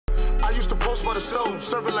used to post by the stove,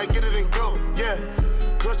 serving like get it and go, yeah.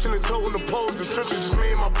 Clutching the toe in the poles, the trenches just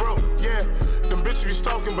me and my bro, yeah. Them bitches be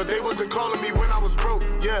stalking, but they wasn't calling me when I was broke,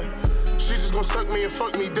 yeah. She just gon' suck me and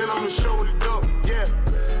fuck me, then I'ma show what it do, yeah.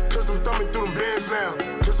 Cause I'm thumbing through them bands now,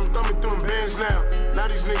 cause I'm thumbing through them bands now. Now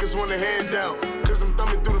these niggas want a handout, cause I'm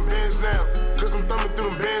thumbing through them bands now, cause I'm thumbing through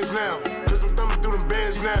them bands now, cause I'm thumbing through them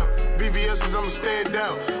bands now. VVS is I'ma stand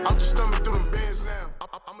out, I'm just thumbing through them bands now.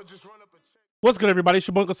 I'ma just run up a check. What's good, everybody? It's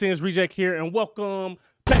your UncleSamsReject here, and welcome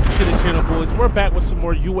back to the channel, boys. We're back with some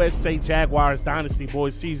more USA Jaguars Dynasty,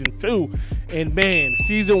 boys, Season 2. And man,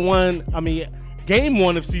 Game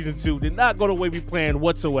 1 of Season 2 did not go the way we planned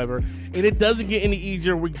whatsoever. And it doesn't get any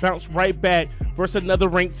easier. We bounce right back versus another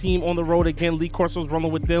ranked team on the road again. Lee Corso's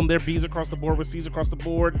rolling with them. They're B's across the board with C's across the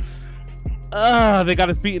board. They got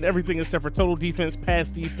us beating everything except for total defense,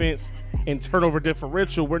 pass defense, and turnover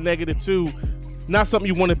differential. We're -2. Not something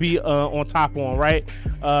you want to be on top on, right?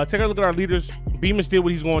 Take a look at our leaders. Beamish did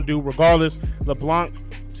what he's going to do regardless. LeBlanc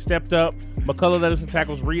stepped up. McCullough led us in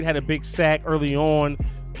tackles. Reed had a big sack early on.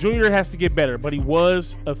 Junior has to get better, but he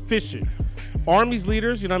was efficient. Army's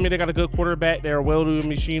leaders, you know what I mean? They got a good quarterback. They're a well-doing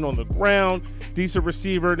machine on the ground. Decent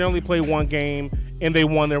receiver. They only played one game, and they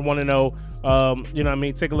won. They're 1-0. You know what I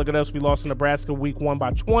mean? Take a look at us. We lost to Nebraska week 1 by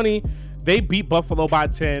 20. They beat Buffalo by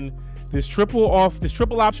 10. This triple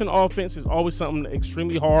option offense is always something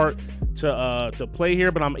extremely hard to play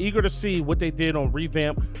here, but I'm eager to see what they did on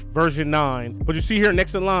Revamp version 9. But you see here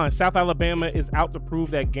next in line, South Alabama is out to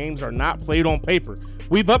prove that games are not played on paper.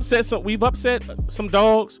 We've upset some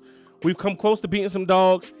dogs. We've come close to beating some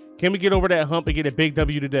dogs. Can we get over that hump and get a big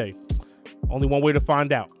W today? Only one way to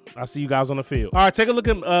find out. I'll see you guys on the field. All right, take a look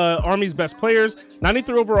at Army's best players.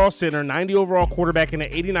 93 overall center, 90 overall quarterback, and an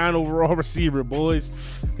 89 overall receiver,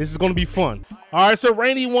 boys. This is going to be fun. All right, so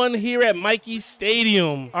rainy one here at Mikey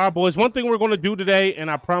Stadium. All right, boys, one thing we're going to do today,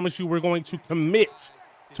 and I promise you we're going to commit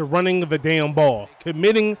to running the damn ball.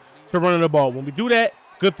 Committing to running the ball. When we do that,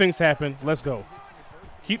 good things happen. Let's go.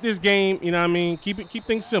 Keep this game, you know what I mean? Keep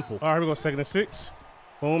things simple. All right, here we go, 2nd and 6.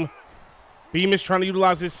 Boom. Beamish trying to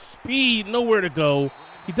utilize his speed. Nowhere to go.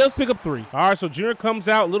 He does pick up 3. All right, so Junior comes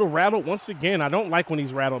out a little rattled once again. I don't like when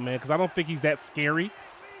he's rattled, man, because I don't think he's that scary.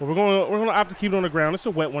 But we're gonna opt to keep it on the ground. It's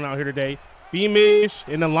a wet one out here today. Beamish,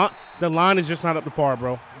 and the line is just not up to par,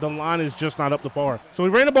 bro. The line is just not up to par. So we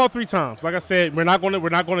ran the ball 3 times. Like I said, we're not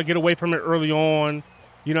gonna get away from it early on.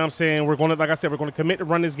 You know what I'm saying? We're gonna, like I said, we're gonna commit to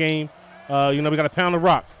run this game. You know, we got to pound the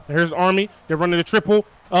rock. Here's Army. They're running the triple.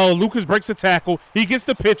 Oh, Lucas breaks the tackle. He gets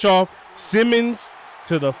the pitch off. Simmons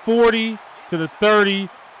to the 40, to the 30,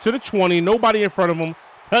 to the 20. Nobody in front of him.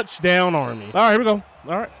 Touchdown, Army. All right, here we go.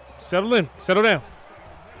 All right, settle in. Settle down.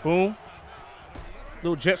 Boom.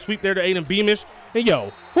 Little jet sweep there to Aiden Beamish. And,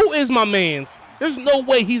 yo, who is my mans? There's no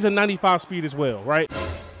way he's a 95 speed as well, right?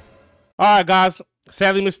 All right, guys.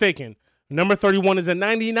 Sadly mistaken. Number 31 is a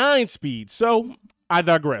 99 speed. So, I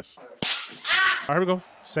digress. All right, here we go.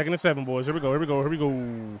 2nd and 7, boys. Here we go. Here we go. Here we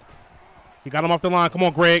go. He got him off the line. Come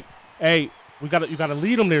on, Greg. Hey, you gotta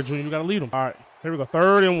lead him there, Junior. You gotta lead him. All right, here we go.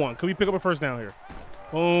 3rd and 1. Can we pick up a first down here?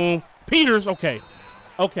 Boom. Peters. Okay.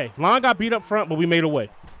 Okay. Line got beat up front, but we made a way.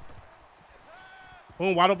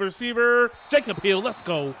 Boom. Wide open receiver. Jacob Hill. Let's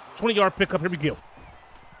go. 20-yard pickup. Here we go.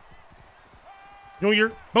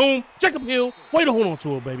 Junior. Boom. Jacob Hill. Way to hold on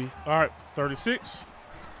to it, baby. All right. 36.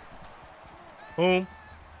 Boom.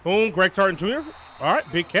 Boom, Greg Tartan Jr. All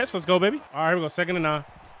right, big catch. Let's go, baby. All right, here we go, 2nd and 9.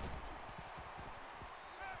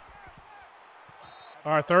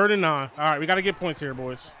 All right, 3rd and 9. All right, we got to get points here,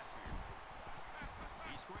 boys.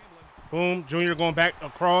 Boom, Junior going back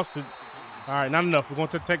across. All right, not enough. We're going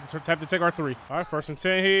to have to take our 3. All right, 1st and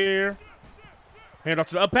 10 here. Hand off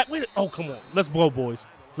to the up back. Wait. Oh, come on. Let's blow, boys.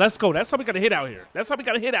 Let's go. That's how we got to hit out here. That's how we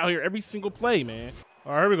got to hit out here every single play, man.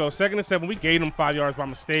 All right, here we go. 2nd and 7. We gave him 5 yards by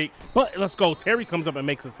mistake. But let's go. Terry comes up and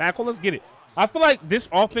makes a tackle. Let's get it. I feel like this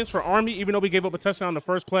offense for Army, even though we gave up a touchdown in the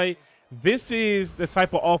first play, this is the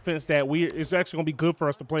type of offense that is actually going to be good for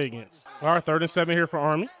us to play against. All right, 3rd and 7 here for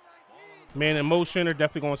Army. Man in motion. They're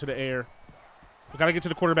definitely going to the air. We got to get to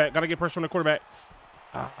the quarterback. Got to get pressure on the quarterback.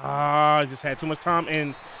 Just had too much time.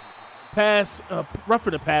 And pass, rough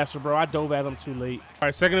for the passer, bro. I dove at him too late. All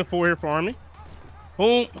right, 2nd and 4 here for Army.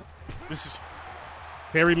 Boom. This is...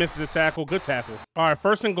 Perry misses a tackle. Good tackle. All right,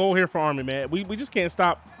 1st and goal here for Army, man. We just can't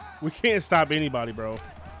stop. We can't stop anybody, bro.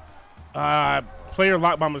 Player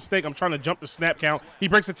locked by mistake. I'm trying to jump the snap count. He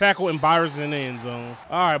breaks a tackle and Byers is in the end zone.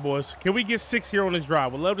 All right, boys. Can we get 6 here on this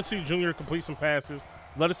drive? We'd love to see Junior complete some passes.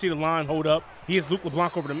 Love to see the line hold up. He has Luke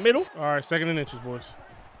LeBlanc over the middle. All right, 2nd and inches, boys.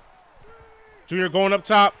 Junior going up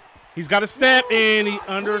top. He's got a step, and he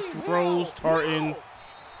underthrows Tartan.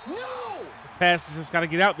 Pass just got to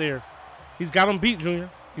get out there. He's got him beat, Junior.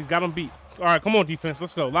 He's got him beat. All right, come on, defense.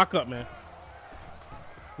 Let's go. Lock up, man.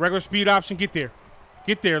 Regular speed option. Get there.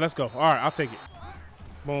 Get there. Let's go. All right, I'll take it.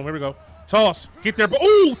 Boom. Here we go. Toss. Get there.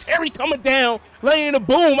 Ooh, Terry coming down. Laying the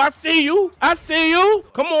boom. I see you. I see you.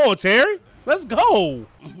 Come on, Terry. Let's go. All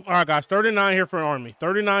right, guys. 39 here for Army.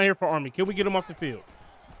 39 here for Army. Can we get him off the field?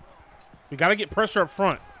 We got to get pressure up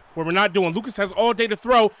front. What we're not doing. Lucas has all day to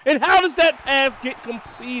throw. And how does that pass get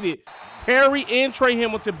completed? Terry and Trey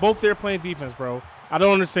Hamilton both there playing defense, bro. I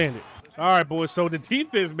don't understand it. All right, boys. So the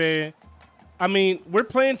defense, man. I mean, we're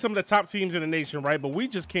playing some of the top teams in the nation, right? But we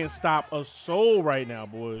just can't stop a soul right now,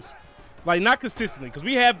 boys. Like, not consistently, because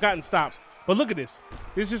we have gotten stops. But look at this.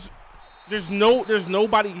 It's just, there's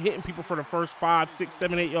nobody hitting people for the first 5, 6,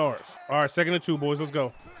 7, 8 yards. All right, 2nd and 2, boys. Let's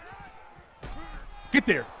go. Get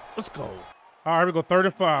there. Let's go. All right, here we go. 3rd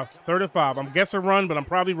and 5. 3rd and 5. I'm guessing run, but I'm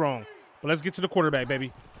probably wrong. But let's get to the quarterback,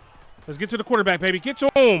 baby. Let's get to the quarterback, baby. Get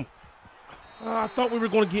to him. I thought we were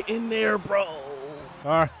going to get in there, bro. All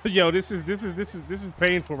right, yo, this is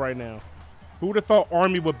painful right now. Who would have thought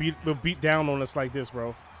Army would beat down on us like this,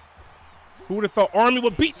 bro? Who would have thought Army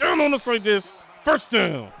would beat down on us like this? 1st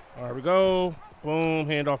down. All right, we go. Boom.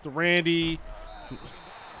 Hand off to Randy.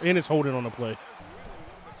 And it's holding on the play.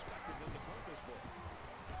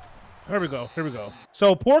 Here we go. Here we go.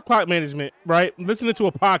 So poor clock management, right? Listening to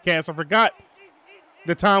a podcast, I forgot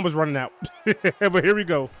the time was running out. But here we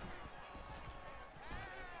go.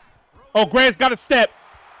 Oh, Greg's got a step.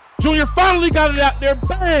 Junior finally got it out there.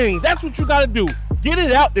 Bang. That's what you got to do. Get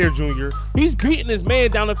it out there, Junior. He's beating his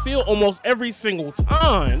man down the field almost every single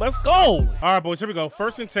time. Let's go. All right, boys. Here we go.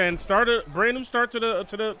 1st and 10. Start a brand new start to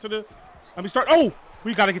the. Let me start. Oh,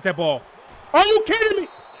 we got to get that ball. Are you kidding me?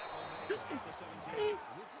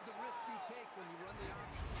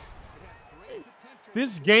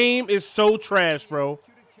 This game is so trash, bro.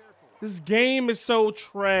 This game is so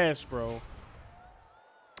trash, bro.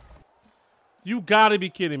 You gotta be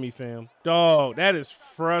kidding me, fam. Dog, that is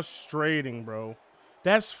frustrating, bro.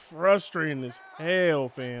 That's frustrating as hell,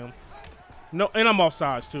 fam. No, and I'm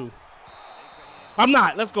offsides, too. I'm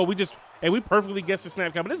not. Let's go. We perfectly guessed the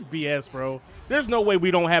snap count, but this is BS, bro. There's no way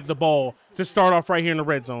we don't have the ball to start off right here in the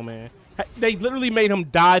red zone, man. They literally made him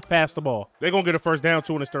dive past the ball. They're gonna get a 1st down,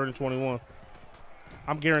 too, and it's 3rd and 21.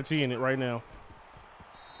 I'm guaranteeing it right now.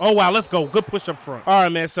 Oh, wow. Let's go. Good push up front. All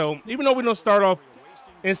right, man. So even though we don't start off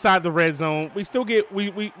inside the red zone, we still get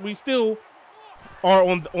we still are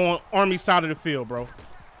on Army side of the field, bro.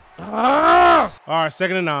 Ah! All right,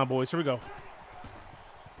 2nd and 9, boys. Here we go.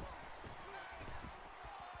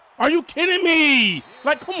 Are you kidding me?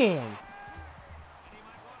 Like, come on.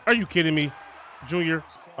 Are you kidding me, Junior?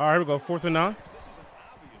 All right, here we go. 4th and 9.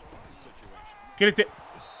 Get it there.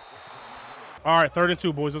 All right, 3rd and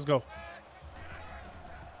 2, boys. Let's go.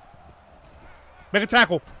 Make a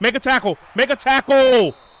tackle. Make a tackle. Make a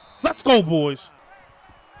tackle. Let's go, boys.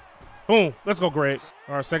 Boom. Let's go, Greg.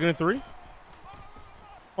 All right, 2nd and 3.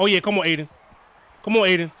 Oh, yeah. Come on, Aiden. Come on,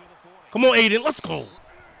 Aiden. Come on, Aiden. Let's go.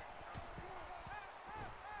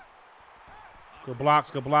 Good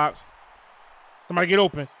blocks. Good blocks. Somebody get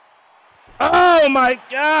open. Oh, my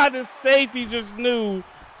God. The safety just knew.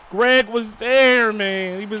 Greg was there,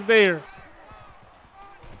 man. He was there.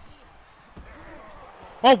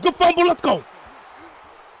 Oh, good fumble. Let's go.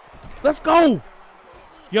 Let's go.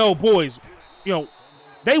 Yo, boys. Yo,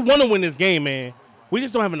 they want to win this game, man. We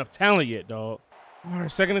just don't have enough talent yet, dog. All right,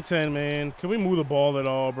 2nd and 10, man. Can we move the ball at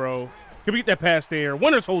all, bro? Can we get that pass there?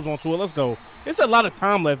 Winters holds on to it. Let's go. It's a lot of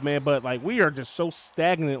time left, man, but, like, we are just so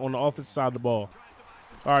stagnant on the offensive side of the ball.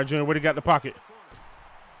 All right, Junior, what do you got in the pocket?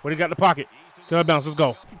 What do you got in the pocket? Good bounce. Let's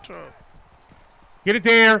go. Get it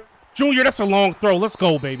there. Junior, that's a long throw. Let's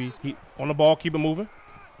go, baby. On the ball. Keep it moving.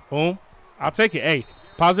 Boom. I'll take it. Hey,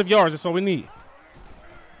 positive yards. That's all we need.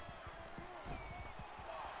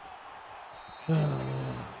 All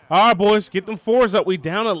right, boys. Get them 4s up. We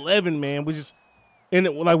down 11, man. We just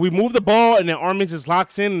we move the ball, and then Army just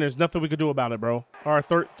locks in, and there's nothing we can do about it, bro. All right,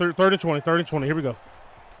 3rd and 20. 3rd and 20. Here we go.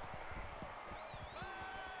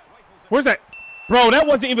 Where's that? Bro, that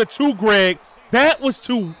wasn't even to Greg. That was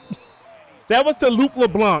to Luke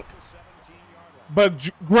LeBlanc. But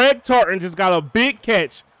Greg Tartan just got a big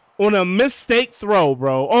catch on a mistake throw,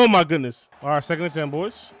 bro. Oh, my goodness. All right, 2nd and 10,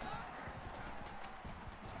 boys.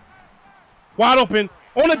 Wide open.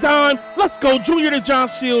 On a dime. Let's go. Junior to John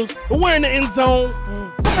Shields. We're in the end zone.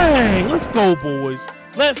 Bang. Let's go, boys.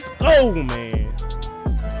 Let's go, man.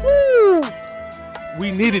 Woo.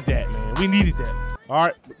 We needed that, man. We needed that. All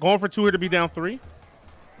right. Going for 2 here to be down 3.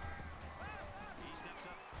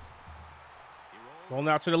 Rolling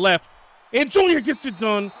out to the left. And Junior gets it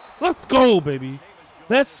done. Let's go, baby.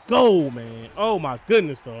 Let's go, man. Oh, my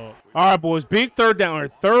goodness, dog. All right, boys. Big third down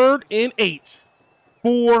here. 3rd and 8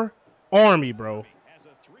 for Army, bro.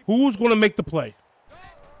 Who's going to make the play?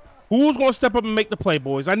 Who's going to step up and make the play,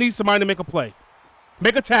 boys? I need somebody to make a play.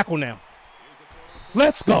 Make a tackle now.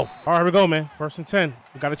 Let's go. All right, here we go, man. 1st and 10.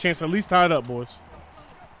 We got a chance to at least tie it up, boys.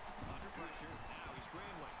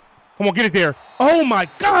 Come on, get it there. Oh, my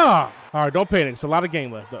God. All right, don't panic. It's a lot of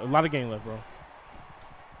game left. A lot of game left, bro.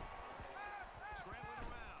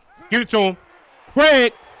 Give it to him.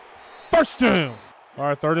 Greg. 1st down. All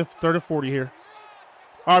right, 3rd and 40 here.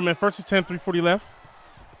 All right, man. 1st and 10, 3:40 left.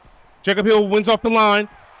 Jacob Hill wins off the line.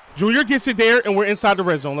 Junior gets it there, and we're inside the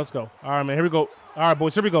red zone. Let's go. All right, man. Here we go. All right,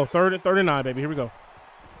 boys. Here we go. 3rd and 9, baby. Here we go.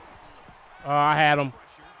 I had him.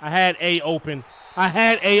 I had A open. I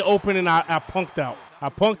had A open, and I punked out. I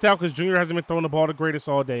punked out because Junior hasn't been throwing the ball the greatest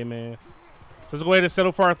all day, man. So let's go ahead and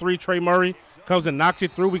settle for our 3. Trey Murray comes and knocks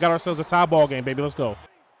it through. We got ourselves a tie ball game, baby. Let's go.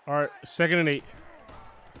 All right, 2nd and 8.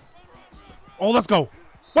 Oh, let's go.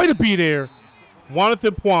 Way to be there.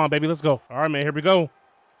 Jonathan Puan, baby. Let's go. All right, man. Here we go.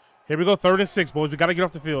 Here we go. 3rd and 6, boys. We got to get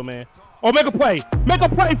off the field, man. Oh, make a play. Make a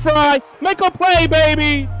play, Fry. Make a play,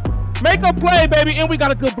 baby. Make a play, baby. And we got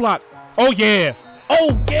a good block. Oh, yeah.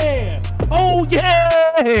 Oh, yeah. Oh,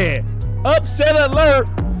 yeah. Upset alert.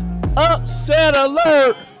 Upset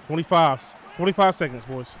alert. 25 seconds,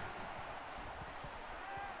 boys.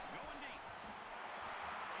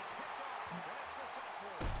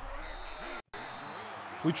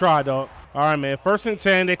 We tried, dog. All right, man. 1st and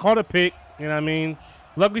 10. They called a pick. You know what I mean?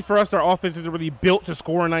 Luckily for us, our offense isn't really built to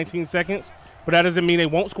score in 19 seconds. But that doesn't mean they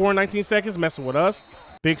won't score in 19 seconds, messing with us.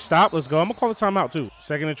 Big stop. Let's go. I'm going to call the timeout, too.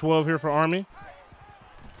 2nd and 12 here for Army.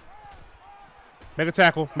 Make a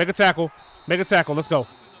tackle. Make a tackle. Make a tackle. Let's go.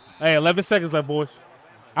 Hey, 11 seconds left, boys.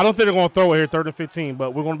 I don't think they're going to throw it here, 3rd and 15,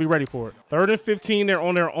 but we're going to be ready for it. 3rd and 15, they're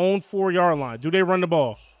on their own 4-yard line. Do they run the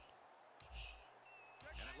ball?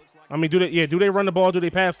 I mean, do they run the ball? Do they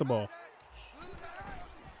pass the ball?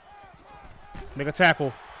 Make a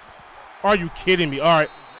tackle. Are you kidding me? All right.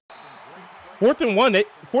 4th and 1.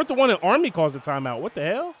 4th and 1 and Army calls the timeout. What the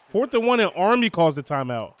hell? 4th and 1 and Army calls the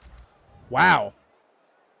timeout. Wow.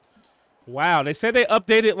 Wow. They said they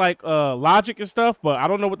updated like logic and stuff, but I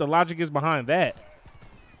don't know what the logic is behind that.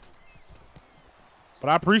 But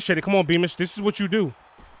I appreciate it. Come on, Beamish. This is what you do.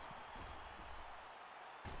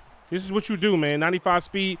 This is what you do, man. 95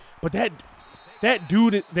 speed. But that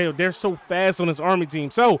dude, they're so fast on this Army team.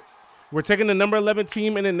 So we're taking the number 11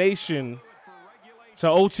 team in the nation to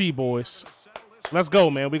OT, boys. Let's go,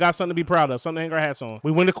 man. We got something to be proud of. Something to hang our hats on.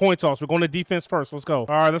 We win the coin toss. We're going to defense first. Let's go. All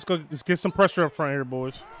right, let's go. Let's get some pressure up front here,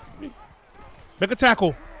 boys. Make a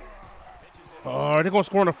tackle. Oh, they're going to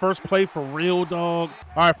score on the first play for real, dog.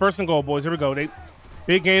 All right, 1st and goal, boys. Here we go.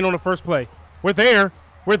 Big gain on the first play. We're there.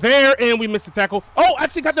 We're there, and we missed the tackle. Oh,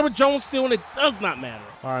 actually got there with Jones still, and it does not matter.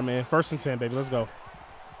 All right, man. 1st and 10, baby. Let's go.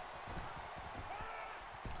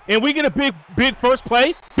 And we get a big first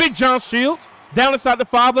play. Big John Shields down inside the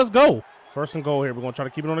 5. Let's go. 1st and goal here. We're going to try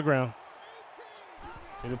to keep it on the ground.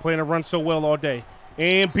 They've been playing a run so well all day.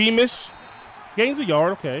 And Beamish gains a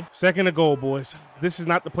yard. Okay. 2nd and goal, boys. This is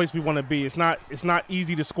not the place we want to be. It's not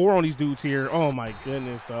easy to score on these dudes here. Oh, my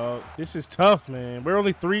goodness, dog. This is tough, man.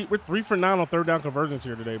 We're 3 for 9 on 3rd down conversions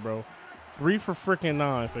here today, bro. 3 for freaking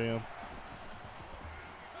 9, fam.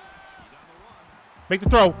 Make the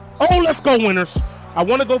throw. Oh, let's go, winners. I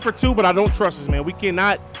want to go for 2, but I don't trust us, man. We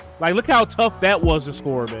cannot. Like, look how tough that was to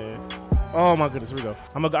score, man. Oh, my goodness. Here we go.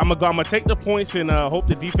 I'm gonna take the points and hope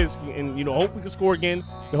the defense, and, you know, hope we can score again.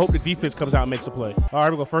 And hope the defense comes out and makes a play. All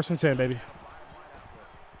right, we go 1st and 10, baby.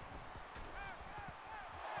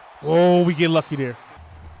 Oh, we get lucky there.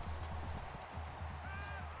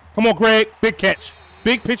 Come on, Greg. Big catch.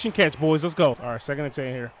 Big pitch and catch, boys. Let's go. All right, 2nd and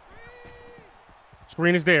 10 here.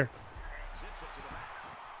 Screen is there.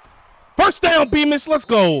 1st down, Beamish. Let's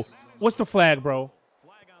go. What's the flag, bro?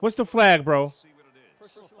 What's the flag, bro?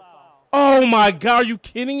 Oh, my God. Are you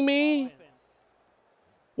kidding me?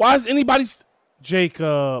 Why is anybody...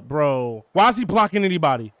 Jacob, bro. Why is he blocking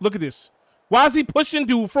anybody? Look at this. Why is he pushing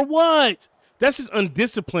dude? For what? That's just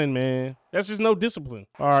undisciplined, man. That's just no discipline.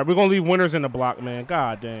 All right, we're going to leave winners in the block, man.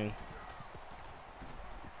 God dang.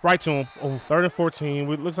 Right to him. Oh, 3rd and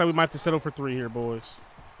 14. It looks like we might have to settle for 3 here, boys.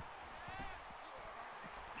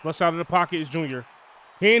 Left side of the pocket is Junior.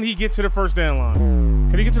 Can he get to the 1st down line?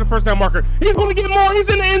 Can he get to the 1st down marker? He's going to get more. He's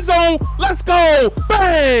in the end zone. Let's go.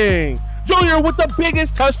 Bang. Junior with the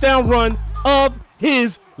biggest touchdown run of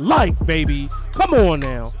his life, baby. Come on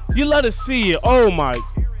now. You let us see it. Oh, my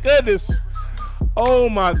goodness. Oh,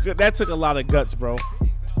 my God. That took a lot of guts, bro.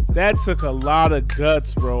 That took a lot of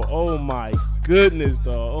guts, bro. Oh, my goodness,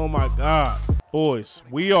 dog. Oh, my God. Boys,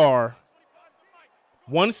 we are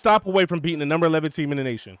one stop away from beating the number 11 team in the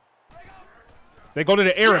nation. They go to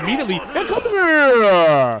the air immediately. And come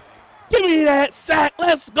here. Give me that sack.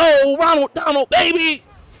 Let's go. Ronald Donald, baby.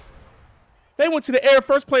 They went to the air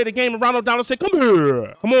first play of the game, and Ronald Donald said, come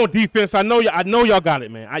here. Come on, defense. I know y'all got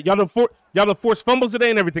it, man. Y'all done forced fumbles today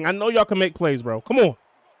and everything. I know y'all can make plays, bro. Come on.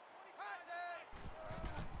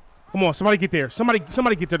 Come on, somebody get there. Somebody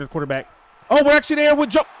get there to the quarterback. Oh, we're actually there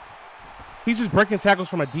with jump. He's just breaking tackles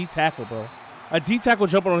from a D tackle, bro. A D tackle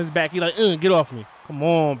jumping on his back. He like, get off me. Come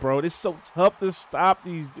on, bro. It's so tough to stop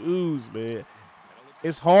these dudes, man.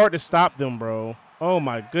 It's hard to stop them, bro. Oh,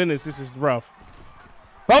 my goodness. This is rough.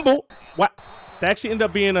 Fumble. What? That actually ended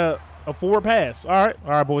up being a forward pass. All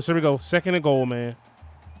right, boys. Here we go. Second and goal, man.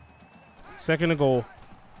 Second and goal.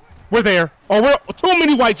 We're there. Oh, we're too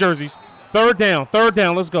many white jerseys. Third down.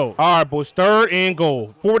 Let's go. All right, boys. Third and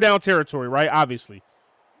goal. 4 down territory, right? Obviously.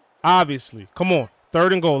 Come on.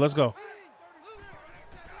 Third and goal. Let's go.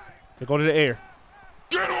 They go to the air.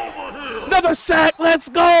 Get over here. Another sack. Let's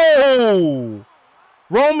go.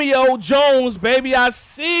 Romeo Jones, baby. I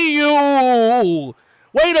see you.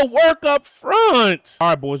 Way to work up front. All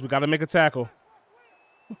right, boys. We got to make a tackle.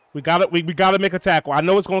 We got to make a tackle. I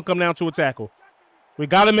know it's going to come down to a tackle. We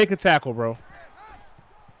got to make a tackle, bro.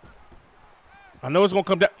 I know it's going to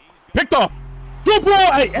come down. Picked off. Drew Bull.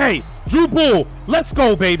 Hey, Drew Bull. Let's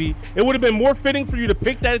go, baby. It would have been more fitting for you to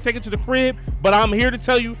pick that and take it to the crib, but I'm here to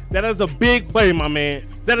tell you that is a big play, my man.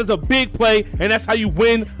 That is a big play, and that's how you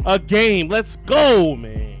win a game. Let's go,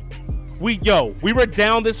 man. We were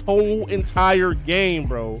down this whole entire game,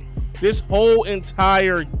 bro. This whole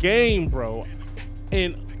entire game, bro.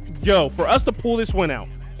 And, for us to pull this one out,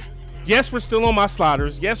 yes, we're still on my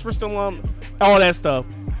sliders. Yes, we're still on all that stuff.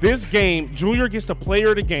 This game, Junior gets the player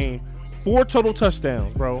of the game. 4 total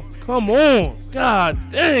touchdowns, bro. Come on. God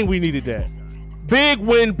dang, we needed that. Big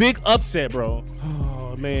win, big upset, bro.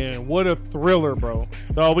 Oh, man, what a thriller, bro.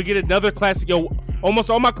 So we get another classic.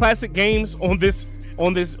 Almost all my classic games on this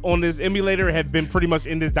emulator have been pretty much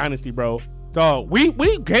in this dynasty, bro. So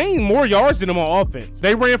we gained more yards than them on offense.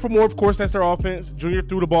 They ran for more, of course, that's their offense. Junior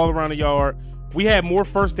threw the ball around the yard. We had more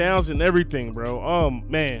first downs and everything, bro.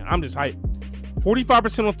 Man, I'm just hyped.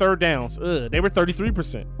 45% on third downs. They were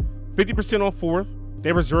 33%. 50% on fourth.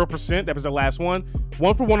 They were 0%. That was the last one.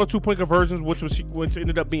 1 for 1 on 2-point conversions, which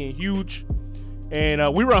ended up being huge.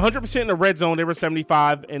 And we were 100% in the red zone. They were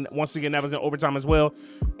 75%. And once again, that was in overtime as well.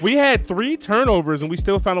 We had 3 turnovers, and we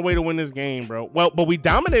still found a way to win this game, bro. Well, but we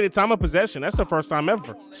dominated time of possession. That's the first time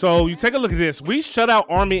ever. So you take a look at this. We shut out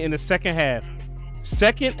Army in the second half.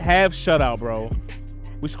 Second half shutout, bro.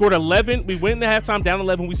 We scored 11. We went into halftime down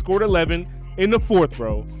 11. We scored 11 in the fourth,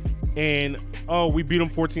 bro. And, we beat them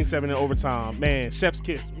 14-7 in overtime. Man, chef's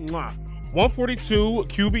kiss. Mwah. 142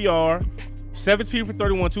 QBR. 17 for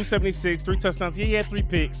 31, 276, 3 touchdowns. Yeah, he had 3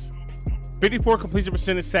 picks. 54 completion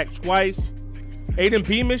percentage, sacked twice. Aiden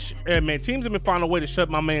Beamish, man, teams have been finding a way to shut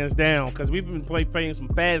my mans down because we've been playing some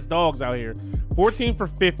fast dogs out here. 14 for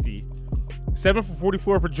 50, 7 for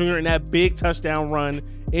 44 for Junior, and that big touchdown run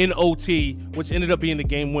in OT, which ended up being the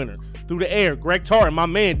game winner. Through the air, Greg Tarr, my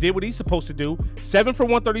man, did what he's supposed to do. 7 for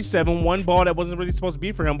 137, 1 ball that wasn't really supposed to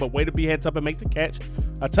be for him, but way to be heads up and make the catch.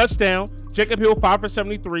 A touchdown. Jacob Hill, 5 for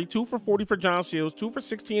 73, 2 for 40 for John Shields, 2 for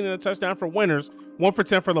 16 and a touchdown for Winners, 1 for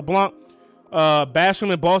 10 for LeBlanc.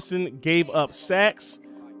 Basham and Boston gave up sacks.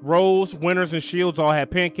 Rose, Winners, and Shields all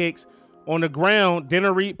had pancakes. On the ground,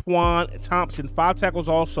 Dennery, Pwan, Thompson, 5 tackles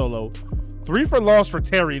all solo. 3 for loss for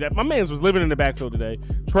Terry. That my man was living in the backfield today.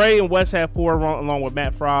 Trey and West had 4 along with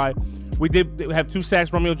Matt Fry. We did have 2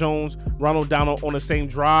 sacks, Romeo Jones, Ronald Donald on the same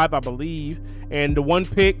drive, I believe. And the 1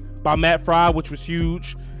 pick by Matt Fry, which was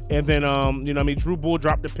huge. And then, Drew Bull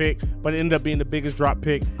dropped the pick, but it ended up being the biggest drop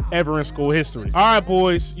pick ever in school history. All right,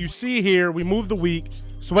 boys, you see here, we moved the week,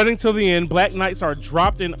 sweating till the end. Black Knights are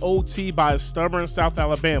dropped in OT by a stubborn South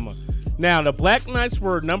Alabama. Now, the Black Knights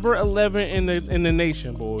were number 11 in the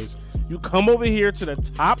nation, boys. You come over here to the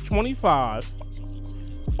top 25.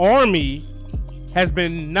 Army has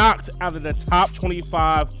been knocked out of the top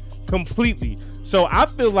 25 completely. So I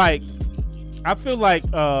feel like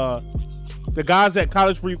the guys at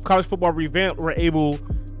College Football Revamped were able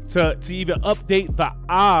to even update the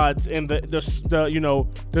odds and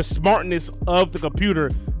the smartness of the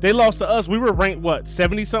computer. They lost to us. We were ranked, what,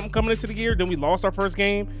 70-something coming into the year? Then we lost our first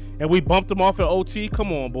game, and we bumped them off at OT.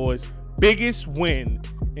 Come on, boys. Biggest win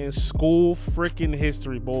in school freaking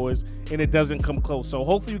history, boys, and it doesn't come close. So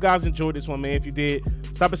hopefully you guys enjoyed this one, man. If you did,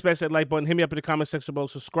 stop and smash that like button. Hit me up in the comment section below.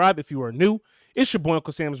 Subscribe if you are new. It's your boy,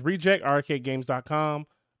 Uncle Sam's Reject, arcadegames.com.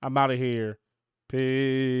 I'm out of here.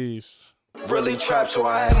 Peace. Really trapped, so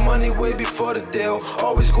I had money way before the deal.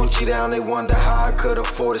 Always Gucci down, they wonder how I could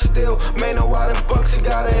afford it still. Man, know why them bucks, he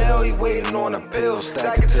got a L, he waiting on a bill.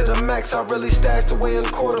 Stack it to the max, I really stashed away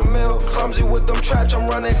 $250,000. Clumsy with them traps, I'm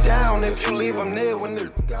running down. If you leave them near, when they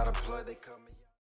got a plug, they come in.